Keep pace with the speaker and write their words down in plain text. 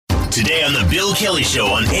Today on The Bill Kelly Show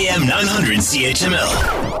on AM 900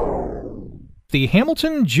 CHML. The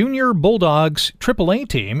Hamilton Junior Bulldogs AAA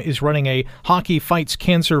team is running a Hockey Fights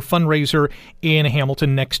Cancer fundraiser in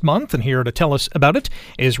Hamilton next month, and here to tell us about it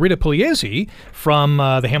is Rita Pugliese from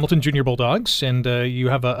the Hamilton Junior Bulldogs, and you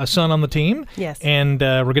have a son on the team. Yes. And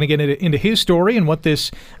we're going to get into his story and what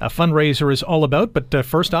this fundraiser is all about, but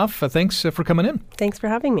first off, thanks for coming in. Thanks for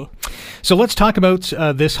having me. So let's talk about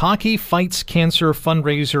this Hockey Fights Cancer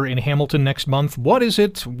fundraiser in Hamilton next month. What is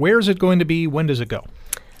it? Where is it going to be? When does it go?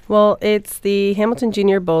 Well, it's the Hamilton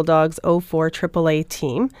Junior Bulldogs 04 AAA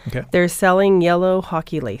team. Okay. They're selling yellow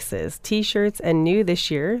hockey laces, T-shirts, and new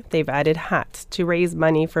this year, they've added hats to raise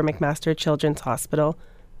money for McMaster Children's Hospital,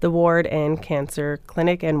 the Ward and Cancer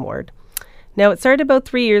Clinic and Ward. Now, it started about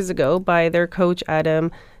 3 years ago by their coach,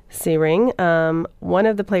 Adam Searing. One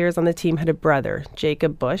of the players on the team had a brother,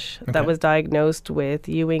 Jacob Bush, that was diagnosed with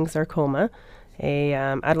Ewing sarcoma, a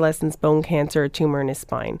adolescent's bone cancer tumor in his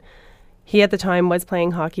spine. He, at the time, was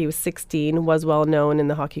playing hockey. He was 16, was well known in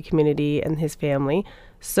the hockey community and his family.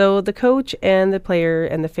 So the coach and the player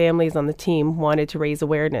and the families on the team wanted to raise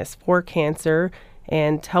awareness for cancer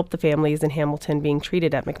and help the families in Hamilton being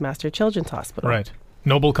treated at McMaster Children's Hospital. Right.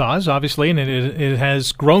 Noble cause, obviously, and it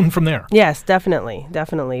has grown from there. Yes, definitely.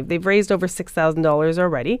 They've raised over $6,000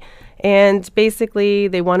 already, and basically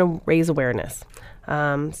they want to raise awareness.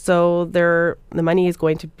 So the money is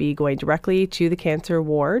going to be going directly to the cancer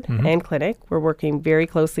ward and clinic. We're working very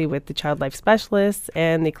closely with the child life specialists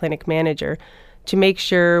and the clinic manager to make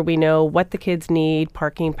sure we know what the kids need,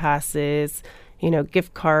 parking passes,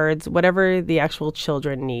 gift cards, whatever the actual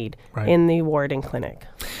children need in the ward and clinic.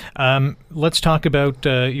 Let's talk about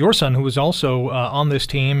your son, who was also on this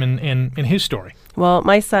team, and his story. Well,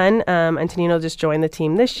 my son, Antonino, just joined the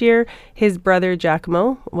team this year. His brother,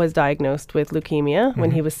 Giacomo, was diagnosed with leukemia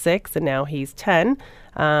when he was 6, and now he's 10.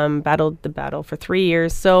 Battled the battle for 3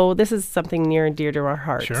 years. So this is something near and dear to our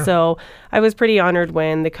heart. Sure. So I was pretty honored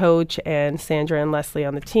when the coach and Sandra and Leslie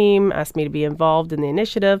on the team asked me to be involved in the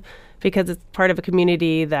initiative, because it's part of a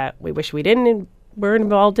community that we wish we were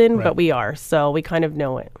involved in, but we are. So we kind of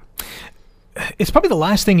know it. It's probably the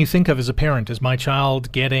last thing you think of as a parent, is my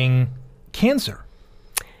child getting cancer.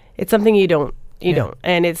 It's something you don't.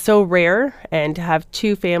 And it's so rare. And to have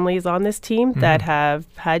 2 families on this team that have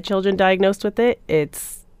had children diagnosed with it,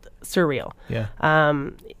 it's surreal. Yeah.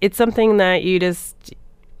 It's something that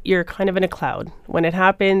you're kind of in a cloud. When it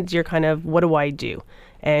happens, you're kind of, what do I do?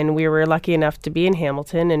 And we were lucky enough to be in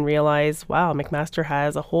Hamilton and realize, wow, McMaster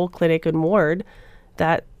has a whole clinic and ward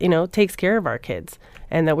that, takes care of our kids,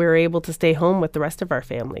 and that we were able to stay home with the rest of our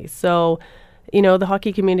families. So, the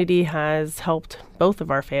hockey community has helped both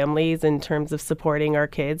of our families in terms of supporting our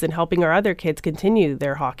kids and helping our other kids continue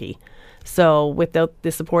their hockey. So without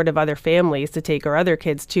the support of other families to take our other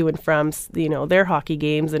kids to and from, their hockey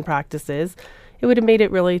games and practices, it would have made it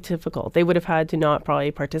really difficult. They would have had to not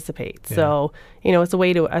probably participate. Yeah. So, it's a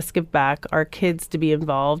way to us give back our kids to be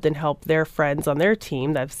involved and help their friends on their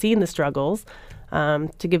team that have seen the struggles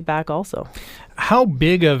to give back also. How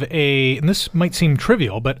big of and this might seem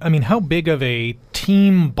trivial, but how big of a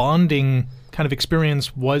team bonding kind of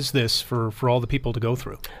experience was this for all the people to go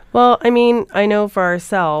through? Well, I know for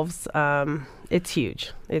ourselves, it's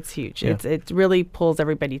huge. It's huge. Yeah. It really pulls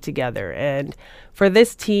everybody together. And for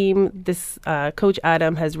this team, this Coach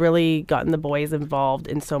Adam has really gotten the boys involved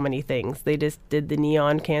in so many things. They just did the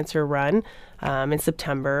Neon Cancer Run in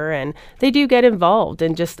September, and they do get involved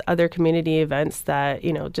in just other community events that,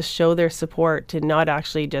 just show their support to not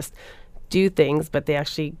actually just do things, but they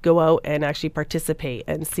actually go out and actually participate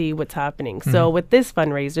and see what's happening. So with this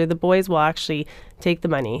fundraiser, the boys will actually take the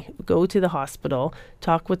money, go to the hospital,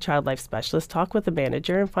 talk with child life specialists, talk with the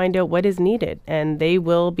manager, and find out what is needed. And they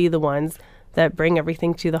will be the ones that bring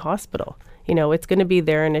everything to the hospital. It's going to be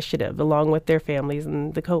their initiative along with their families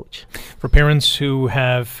and the coach. For parents who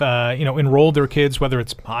have, enrolled their kids, whether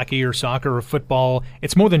it's hockey or soccer or football,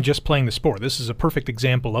 it's more than just playing the sport. This is a perfect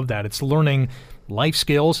example of that. It's learning life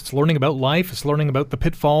skills. It's learning about life. It's learning about the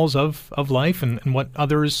pitfalls of life and what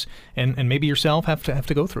others and maybe yourself have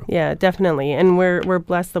to go through. Yeah, definitely. And we're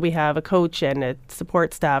blessed that we have a coach and a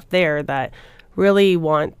support staff there that really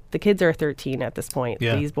want, the kids are 13 at this point,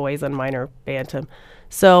 these boys on minor bantam.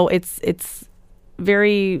 So it's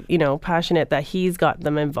very, passionate that he's got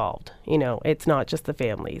them involved. It's not just the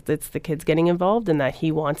families. It's the kids getting involved, and that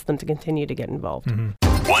he wants them to continue to get involved.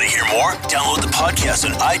 Want to hear more? Download the podcast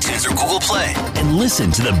on iTunes or Google Play and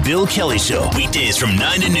listen to The Bill Kelly Show weekdays from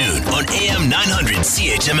 9 to noon on AM 900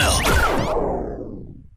 CHML.